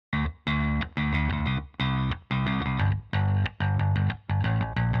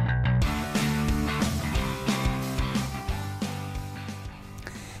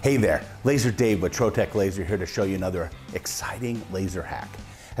Hey there, Laser Dave with Trotec Laser here to show you another exciting laser hack.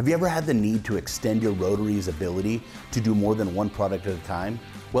 Have you ever had the need to extend your rotary's ability to do more than one product at a time?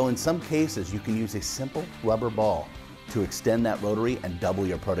 Well, in some cases, you can use a simple rubber ball to extend that rotary and double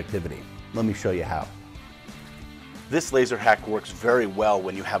your productivity. Let me show you how. This laser hack works very well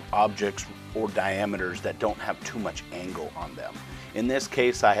when you have objects or diameters that don't have too much angle on them. In this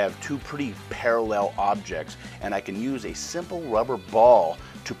case, I have two pretty parallel objects, and I can use a simple rubber ball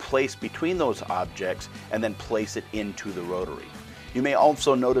to place between those objects and then place it into the rotary. You may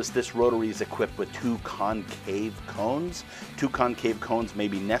also notice this rotary is equipped with two concave cones. Two concave cones may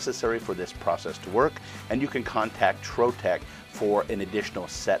be necessary for this process to work, and you can contact Trotec for an additional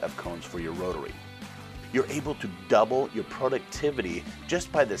set of cones for your rotary. You're able to double your productivity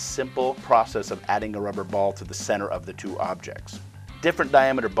just by the simple process of adding a rubber ball to the center of the two objects. Different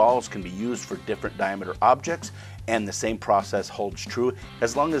diameter balls can be used for different diameter objects, and the same process holds true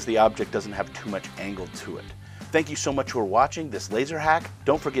as long as the object doesn't have too much angle to it. Thank you so much for watching this laser hack.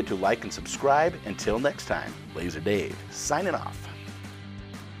 Don't forget to like and subscribe. Until next time, Laser Dave, signing off.